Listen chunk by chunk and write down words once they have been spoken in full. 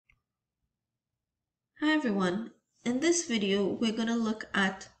Hi everyone, in this video we're going to look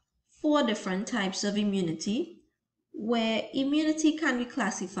at 4 different types of immunity where immunity can be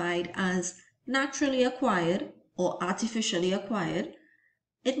classified as naturally acquired or artificially acquired.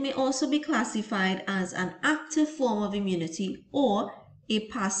 It may also be classified as an active form of immunity or a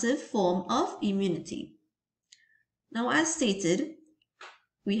passive form of immunity. Now as stated,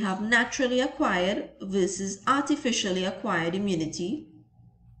 we have naturally acquired versus artificially acquired immunity,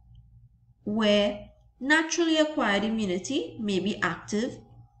 where naturally acquired immunity may be active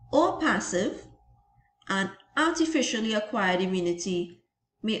or passive, and artificially acquired immunity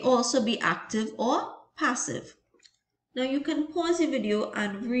may also be active or passive. Now you can pause the video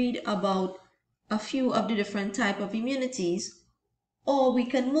and read about a few of the different type of immunities, or we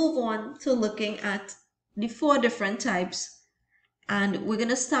can move on to looking at the 4 different types, and we're going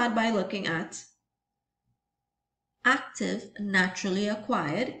to start by looking at active naturally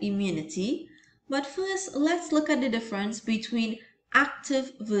acquired immunity. But first, let's look at the difference between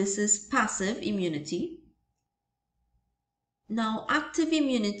active versus passive immunity. Now, active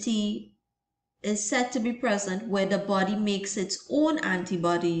immunity is said to be present where the body makes its own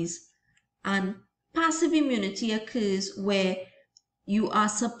antibodies, and passive immunity occurs where you are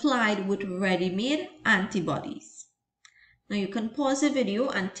supplied with ready-made antibodies. Now, you can pause the video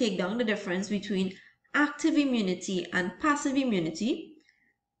and take down the difference between active immunity and passive immunity.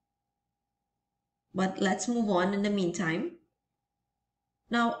 But let's move on in the meantime.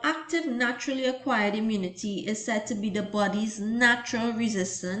 Now, active naturally acquired immunity is said to be the body's natural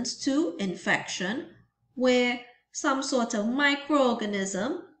resistance to infection, where some sort of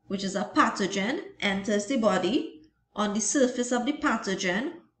microorganism, which is a pathogen, enters the body. On the surface of the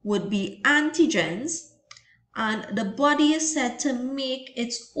pathogen would be antigens, and the body is said to make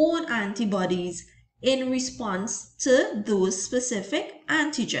its own antibodies in response to those specific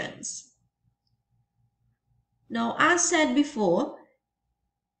antigens. Now, as said before,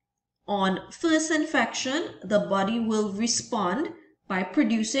 on first infection, the body will respond by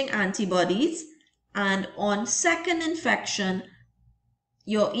producing antibodies, and on second infection,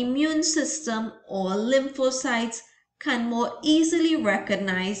 your immune system or lymphocytes can more easily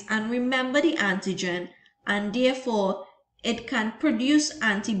recognize and remember the antigen, and therefore it can produce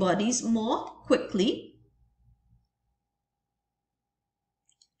antibodies more quickly.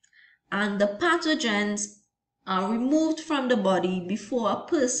 And the pathogens are removed from the body before a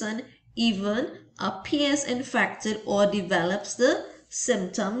person even appears infected or develops the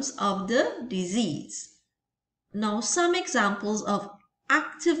symptoms of the disease. Now, some examples of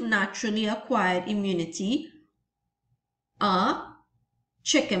active naturally acquired immunity are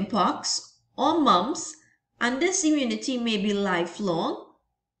chickenpox or mumps, and this immunity may be lifelong,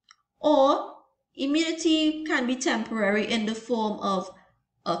 or immunity can be temporary in the form of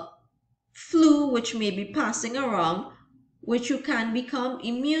a flu which may be passing around, which you can become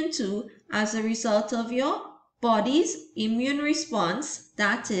immune to as a result of your body's immune response,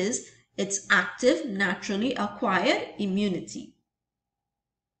 that is, its active naturally acquired immunity.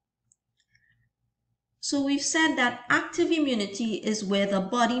 So we've said that active immunity is where the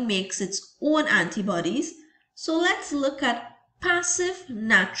body makes its own antibodies. So let's look at passive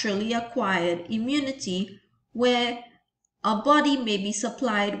naturally acquired immunity, where a body may be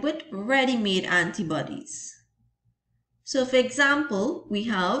supplied with ready-made antibodies. So for example, we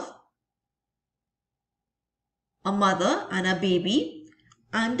have a mother and a baby,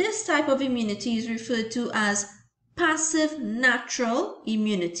 and this type of immunity is referred to as passive natural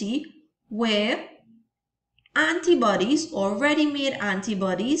immunity, where antibodies or ready-made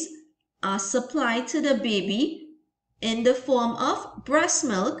antibodies are supplied to the baby in the form of breast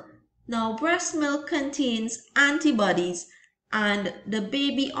milk. Now, breast milk contains antibodies, and the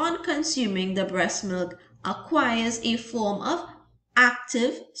baby, on consuming the breast milk, acquires a form of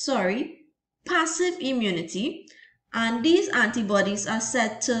passive immunity, and these antibodies are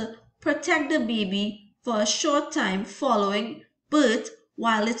said to protect the baby for a short time following birth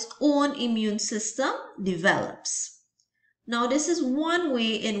while its own immune system develops. Now, this is one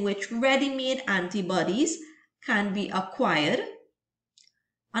way in which ready-made antibodies can be acquired.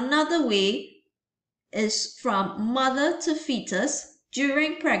 Another way is from mother to fetus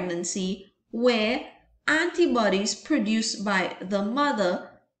during pregnancy, where antibodies produced by the mother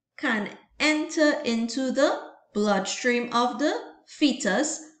can enter into the bloodstream of the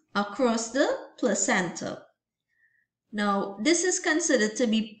fetus across the placenta. Now, this is considered to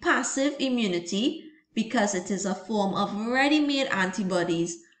be passive immunity because it is a form of ready-made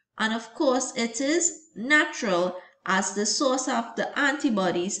antibodies, and of course it is natural as the source of the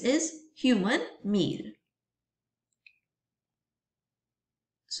antibodies is human-made.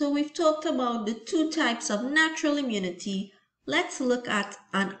 So we've talked about the two types of natural immunity. Let's look at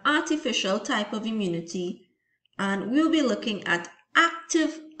an artificial type of immunity, and we'll be looking at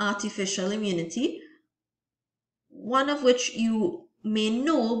active artificial immunity, one of which you may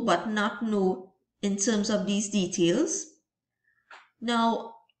know but not know in terms of these details.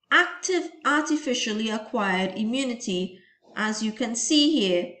 Now, active artificially acquired immunity, as you can see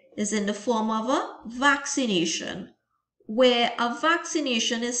here, is in the form of a vaccination, where a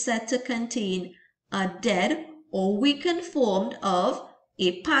vaccination is said to contain a dead or weakened form of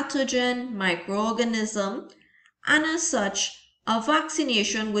a pathogen microorganism, and as such, a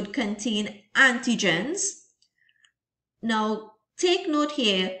vaccination would contain antigens. Now, take note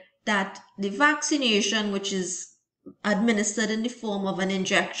here that the vaccination, which is administered in the form of an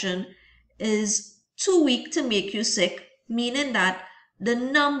injection, is too weak to make you sick, meaning that the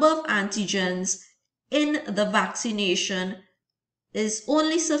number of antigens in the vaccination is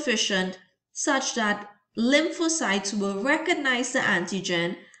only sufficient such that lymphocytes will recognize the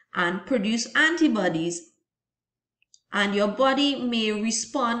antigen and produce antibodies, and your body may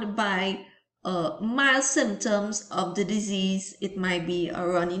respond by mild symptoms of the disease. It might be a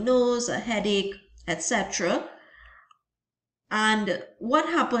runny nose, a headache, etc. And what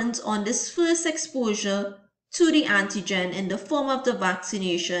happens on this first exposure to the antigen in the form of the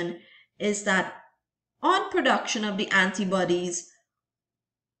vaccination is that on production of the antibodies,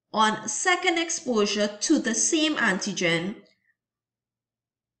 on second exposure to the same antigen,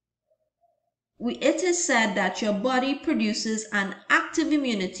 it is said that your body produces an active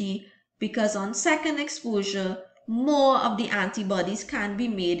immunity because on second exposure, more of the antibodies can be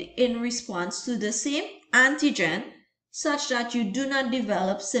made in response to the same antigen, such that you do not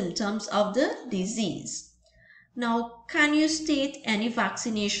develop symptoms of the disease. Now, can you state any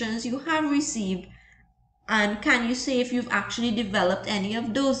vaccinations you have received, and can you say if you've actually developed any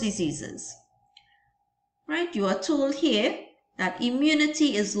of those diseases? Right, you are told here that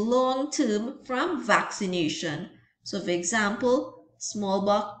immunity is long-term from vaccination. So, for example,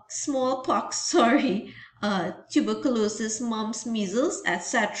 smallpox, tuberculosis, mumps, measles,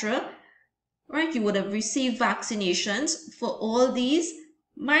 etc. Right, you would have received vaccinations for all these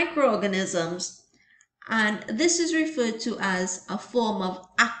microorganisms, and this is referred to as a form of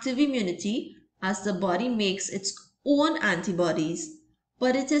active immunity, as the body makes its own antibodies,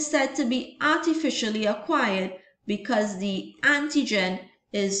 but it is said to be artificially acquired because the antigen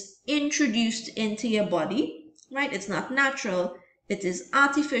is introduced into your body, right? It's not natural, it is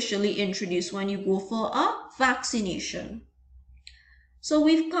artificially introduced when you go for a vaccination. So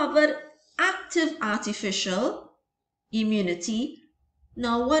we've covered active artificial immunity.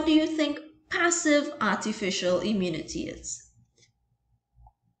 Now, what do you think passive artificial immunity is?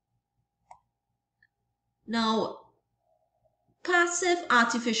 Now, passive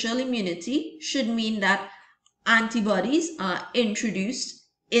artificial immunity should mean that antibodies are introduced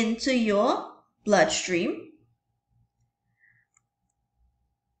into your bloodstream,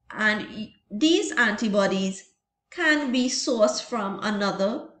 and these antibodies can be sourced from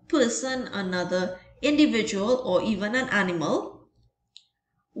another person, another individual, or even an animal,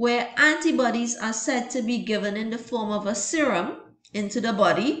 where antibodies are said to be given in the form of a serum into the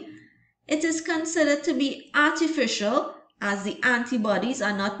body. It is considered to be artificial as the antibodies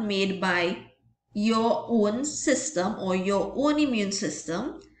are not made by your own system or your own immune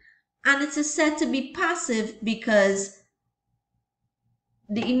system, and it is said to be passive because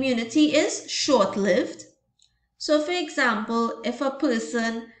the immunity is short-lived. So, for example, if a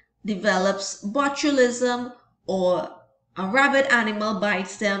person develops botulism or a rabid animal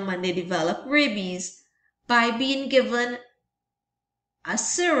bites them and they develop rabies, by being given a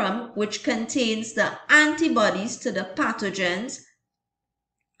serum which contains the antibodies to the pathogens,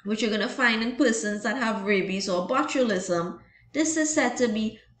 which you're going to find in persons that have rabies or botulism, this is said to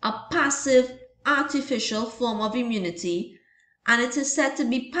be a passive artificial form of immunity, and it is said to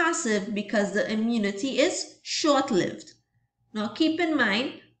be passive because the immunity is short-lived. Now keep in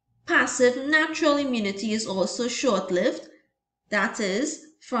mind, passive natural immunity is also short-lived. That is,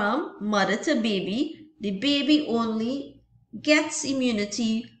 from mother to baby, the baby only gets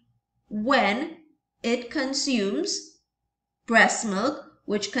immunity when it consumes breast milk,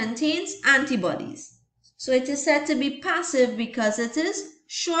 which contains antibodies. So it is said to be passive because it is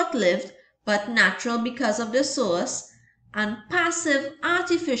short-lived, but natural because of the source. And passive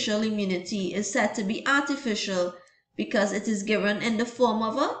artificial immunity is said to be artificial because it is given in the form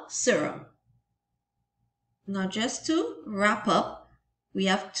of a serum. Now, just to wrap up, we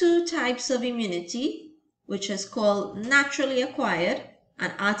have two types of immunity, which is called naturally acquired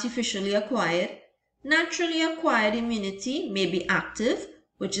and artificially acquired. Naturally acquired immunity may be active,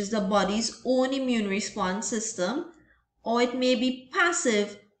 which is the body's own immune response system, or it may be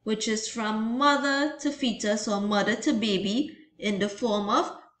passive, which is from mother to fetus or mother to baby in the form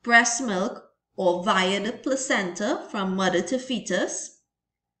of breast milk or via the placenta from mother to fetus.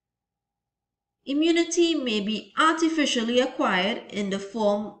 Immunity may be artificially acquired in the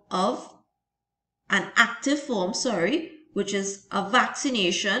form of an active form, which is a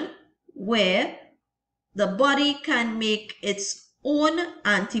vaccination where the body can make its own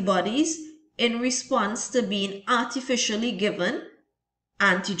antibodies in response to being artificially given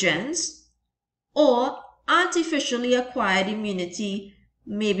antigens, or artificially acquired immunity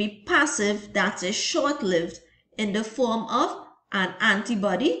may be passive, that is short-lived, in the form of an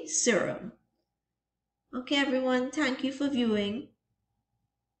antibody serum. Okay everyone, thank you for viewing.